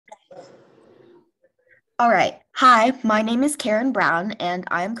All right. Hi, my name is Karen Brown, and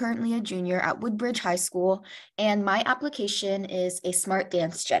I am currently a junior at Woodbridge High School, and my application is a smart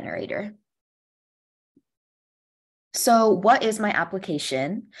dance generator. So, what is my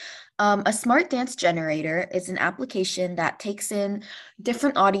application? A smart dance generator is an application that takes in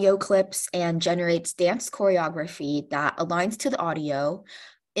different audio clips and generates dance choreography that aligns to the audio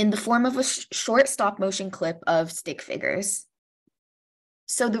in the form of a short stop motion clip of stick figures.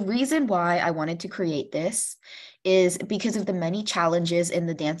 So the reason why I wanted to create this is because of the many challenges in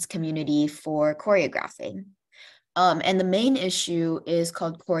the dance community for choreographing. And the main issue is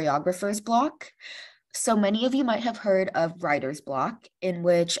called choreographer's block. So many of you might have heard of writer's block, in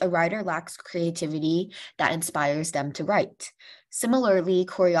which a writer lacks creativity that inspires them to write. Similarly,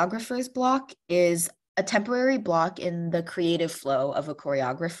 choreographer's block is a temporary block in the creative flow of a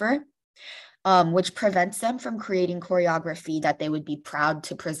choreographer, which prevents them from creating choreography that they would be proud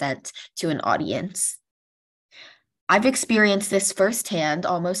to present to an audience. I've experienced this firsthand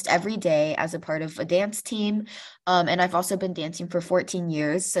almost every day as a part of a dance team, and I've also been dancing for 14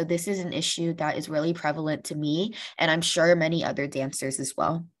 years, so this is an issue that is really prevalent to me, and I'm sure many other dancers as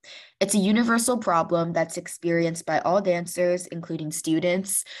well. It's a universal problem that's experienced by all dancers, including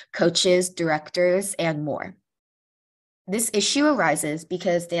students, coaches, directors, and more. This issue arises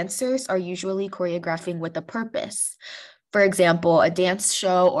because dancers are usually choreographing with a purpose. For example, a dance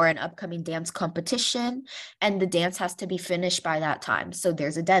show or an upcoming dance competition, and the dance has to be finished by that time. So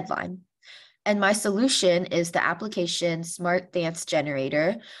there's a deadline. And my solution is the application Smart Dance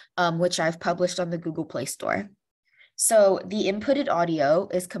Generator, which I've published on the Google Play Store. So the inputted audio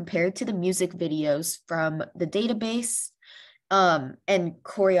is compared to the music videos from the database, and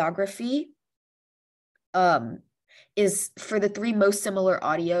choreography is for the three most similar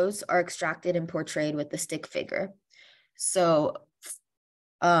audios are extracted and portrayed with the stick figure. So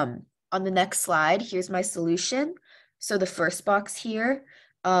on the next slide, here's my solution. So the first box here,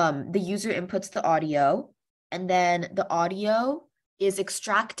 the user inputs the audio, and then the audio is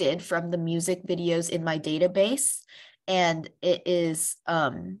extracted from the music videos in my database, and it is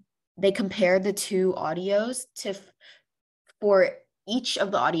they compare the two audios for each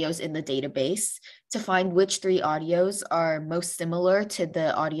of the audios in the database to find which three audios are most similar to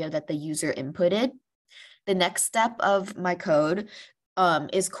the audio that the user inputted. The next step of my code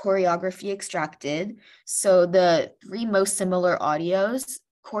is choreography extracted. So the three most similar audios,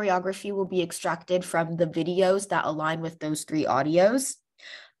 choreography will be extracted from the videos that align with those three audios.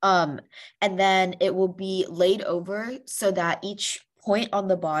 And then it will be laid over so that each point on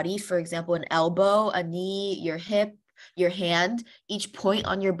the body, for example, an elbow, a knee, your hip, your hand, each point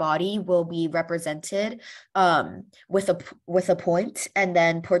on your body will be represented with a point and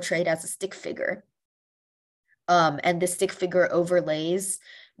then portrayed as a stick figure. And the stick figure overlays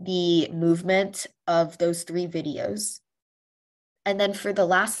the movement of those three videos. And then for the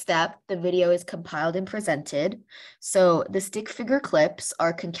last step, the video is compiled and presented. So the stick figure clips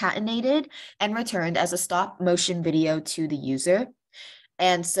are concatenated and returned as a stop motion video to the user.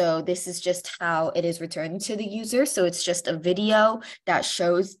 And so this is just how it is returned to the user. So it's just a video that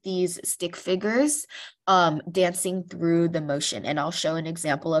shows these stick figures dancing through the motion. And I'll show an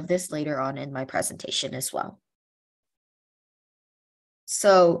example of this later on in my presentation as well.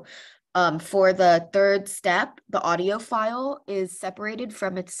 So for the third step, the audio file is separated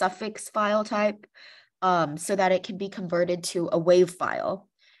from its suffix file type so that it can be converted to a WAV file.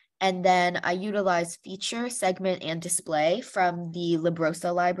 And then I utilize feature, segment, and display from the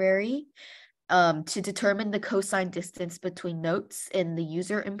Librosa library to determine the cosine distance between notes in the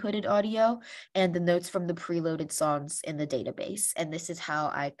user inputted audio and the notes from the preloaded songs in the database. And this is how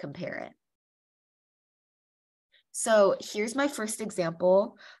I compare it. So here's my first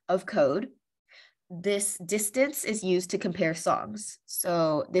example of code. This distance is used to compare songs.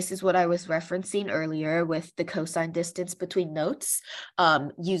 So this is what I was referencing earlier with the cosine distance between notes.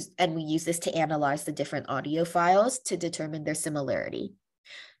 And we use this to analyze the different audio files to determine their similarity.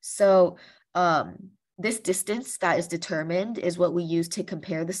 So this distance that is determined is what we use to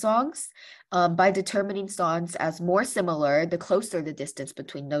compare the songs. By determining songs as more similar, the closer the distance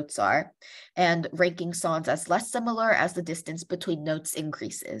between notes are, and ranking songs as less similar as the distance between notes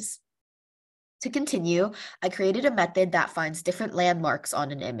increases. To continue, I created a method that finds different landmarks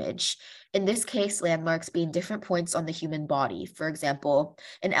on an image. In this case, landmarks being different points on the human body, for example,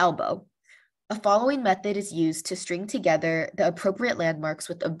 an elbow. A following method is used to string together the appropriate landmarks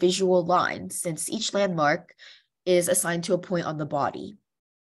with a visual line, since each landmark is assigned to a point on the body.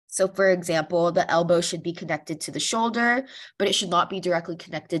 So for example, the elbow should be connected to the shoulder, but it should not be directly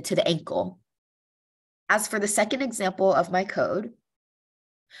connected to the ankle. As for the second example of my code,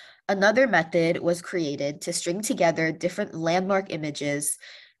 Another method was created to string together different landmark images,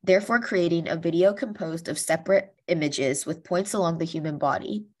 therefore creating a video composed of separate images with points along the human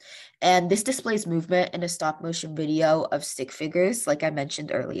body. And this displays movement in a stop motion video of stick figures, like I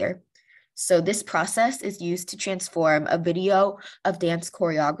mentioned earlier. So this process is used to transform a video of dance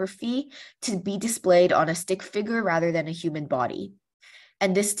choreography to be displayed on a stick figure rather than a human body.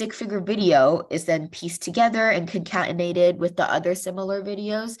 And this stick figure video is then pieced together and concatenated with the other similar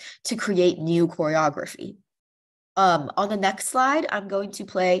videos to create new choreography. On the next slide, I'm going to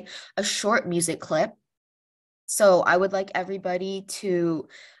play a short music clip. So I would like everybody to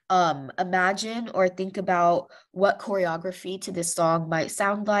imagine or think about what choreography to this song might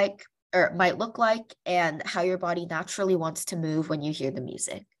sound like or might look like and how your body naturally wants to move when you hear the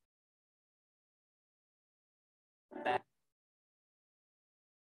music.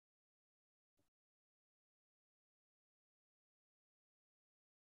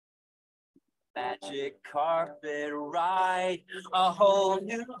 Magic carpet ride, a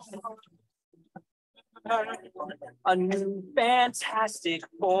new fantastic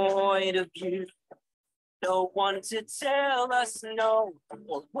point of view. No one to tell us no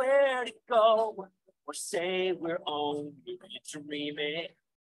or where to go or say we're only dreaming.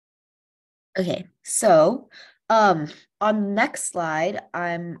 Okay, so on the next slide,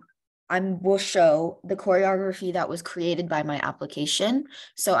 will show the choreography that was created by my application.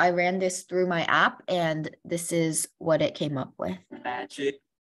 So I ran this through my app and this is what it came up with.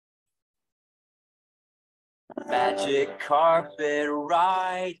 Magic carpet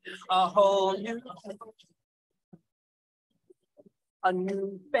ride, a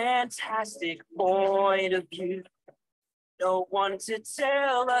new fantastic point of view. No one to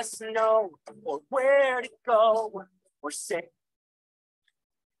tell us no or where to go or say.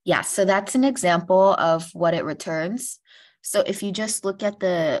 Yeah, so that's an example of what it returns. So if you just look at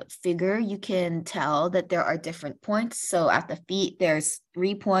the figure, you can tell that there are different points. So at the feet, there's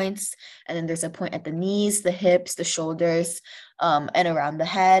 3 points, and then there's a point at the knees, the hips, the shoulders, and around the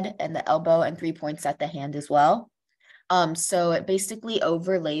head and the elbow, and 3 points at the hand as well. So it basically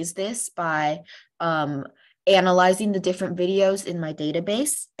overlays this by analyzing the different videos in my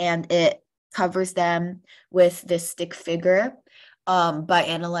database, and it covers them with this stick figure by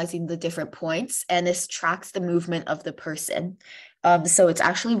analyzing the different points, and this tracks the movement of the person. So it's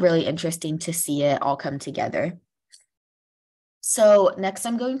actually really interesting to see it all come together. So next,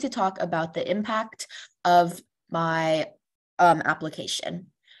 I'm going to talk about the impact of my application.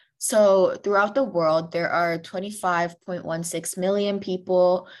 So throughout the world, there are 25.16 million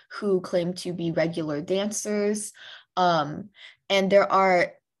people who claim to be regular dancers. And there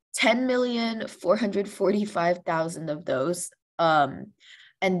are 10,445,000 of those. And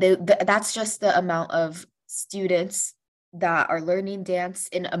that's just the amount of students that are learning dance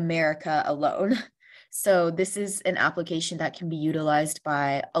in America alone. So this is an application that can be utilized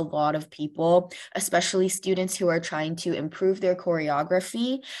by a lot of people, especially students who are trying to improve their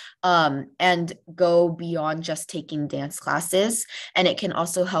choreography and go beyond just taking dance classes. And it can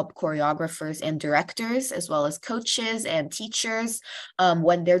also help choreographers and directors, as well as coaches and teachers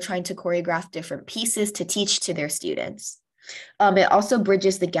when they're trying to choreograph different pieces to teach to their students. It also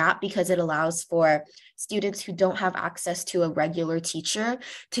bridges the gap because it allows for students who don't have access to a regular teacher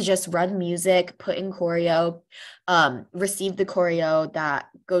to just run music, put in choreo, receive the choreo that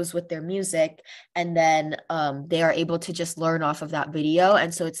goes with their music, and then they are able to just learn off of that video.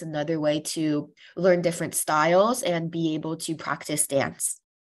 And so it's another way to learn different styles and be able to practice dance.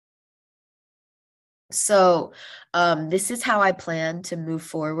 So this is how I plan to move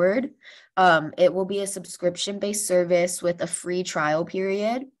forward. It will be a subscription-based service with a free trial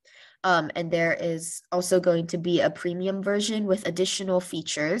period. And there is also going to be a premium version with additional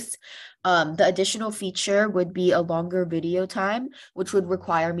features. The additional feature would be a longer video time, which would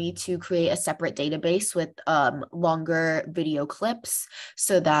require me to create a separate database with longer video clips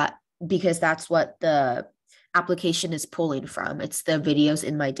because that's what the application is pulling from. It's the videos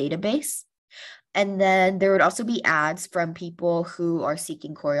in my database. And then there would also be ads from people who are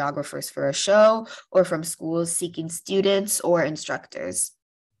seeking choreographers for a show or from schools seeking students or instructors.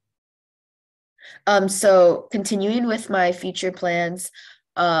 So continuing with my future plans,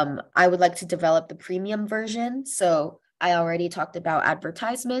 I would like to develop the premium version. So I already talked about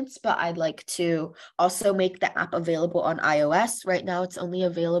advertisements, but I'd like to also make the app available on iOS. Right now, it's only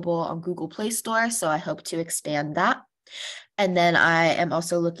available on Google Play Store, so I hope to expand that. And then I am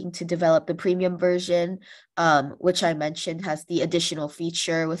also looking to develop the premium version, which I mentioned has the additional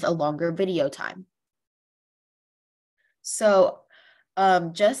feature with a longer video time. So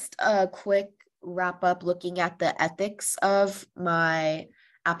just a quick wrap up looking at the ethics of my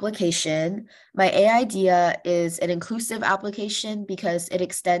Application. My A idea is an inclusive application because it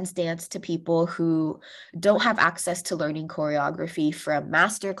extends dance to people who don't have access to learning choreography from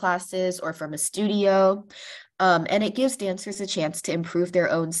master classes or from a studio. And it gives dancers a chance to improve their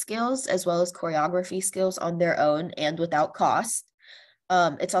own skills as well as choreography skills on their own and without cost.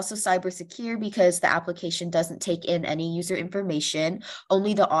 It's also cyber secure because the application doesn't take in any user information,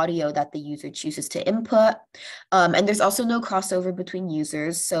 only the audio that the user chooses to input. And there's also no crossover between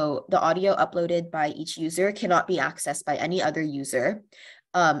users. So the audio uploaded by each user cannot be accessed by any other user,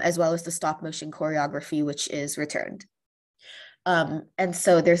 as well as the stop motion choreography, which is returned. And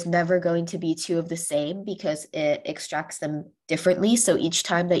so there's never going to be two of the same because it extracts them differently. So each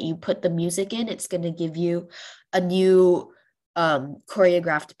time that you put the music in, it's going to give you a new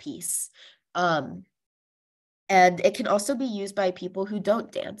choreographed piece. And it can also be used by people who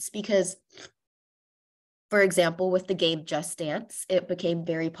don't dance because, for example, with the game Just Dance, it became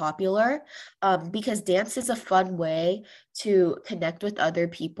very popular because dance is a fun way to connect with other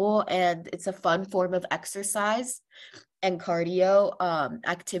people and it's a fun form of exercise and cardio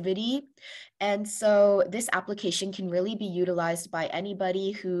activity. And so this application can really be utilized by anybody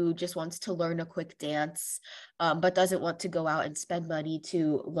who just wants to learn a quick dance, but doesn't want to go out and spend money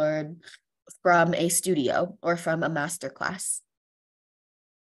to learn from a studio or from a master class.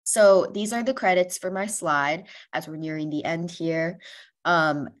 So these are the credits for my slide as we're nearing the end here.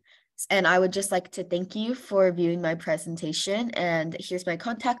 And I would just like to thank you for viewing my presentation. And here's my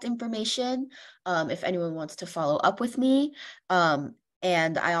contact information if anyone wants to follow up with me.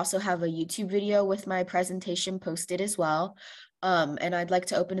 And I also have a YouTube video with my presentation posted as well. And I'd like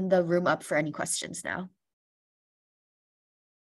to open the room up for any questions now.